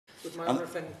Would my honourable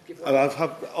friend give way?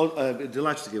 I'm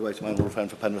delighted to give way to my honourable friend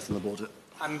for Penrith and the Border.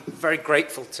 I'm very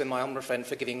grateful to my honourable friend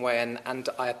for giving way, and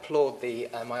I applaud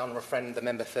my honourable friend, the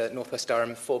member for North West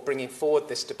Durham, for bringing forward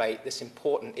this debate, this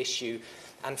important issue,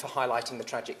 and for highlighting the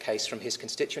tragic case from his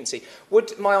constituency.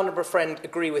 Would my honourable friend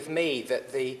agree with me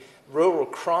that the rural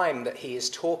crime that he is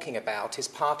talking about is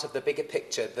part of the bigger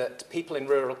picture that people in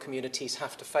rural communities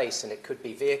have to face? And it could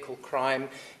be vehicle crime,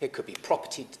 it could be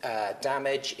property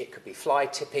damage, it could be fly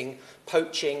tipping,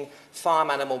 poaching,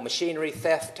 farm animal machinery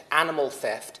theft, animal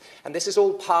theft. And this is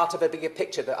all part of a bigger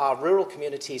picture that our rural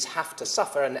communities have to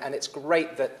suffer. And it's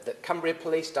great that Cumbria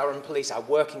Police, Durham Police are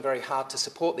working very hard to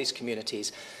support these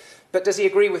communities. But does he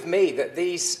agree with me that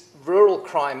these rural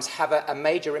crimes have a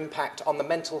major impact on the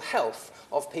mental health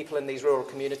of people in these rural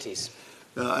communities?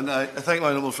 And I thank my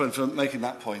honourable friend for making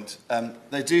that point.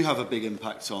 They do have a big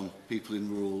impact on people in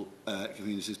rural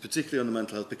communities, particularly on the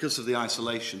mental health, because of the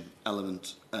isolation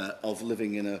element of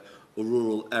living in a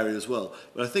rural area as well.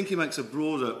 But I think he makes a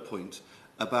broader point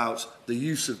about the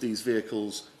use of these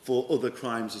vehicles for other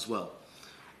crimes as well.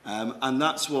 And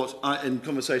that's what, in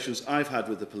conversations I've had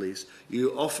with the police,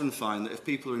 you often find that if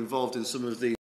people are involved in some of these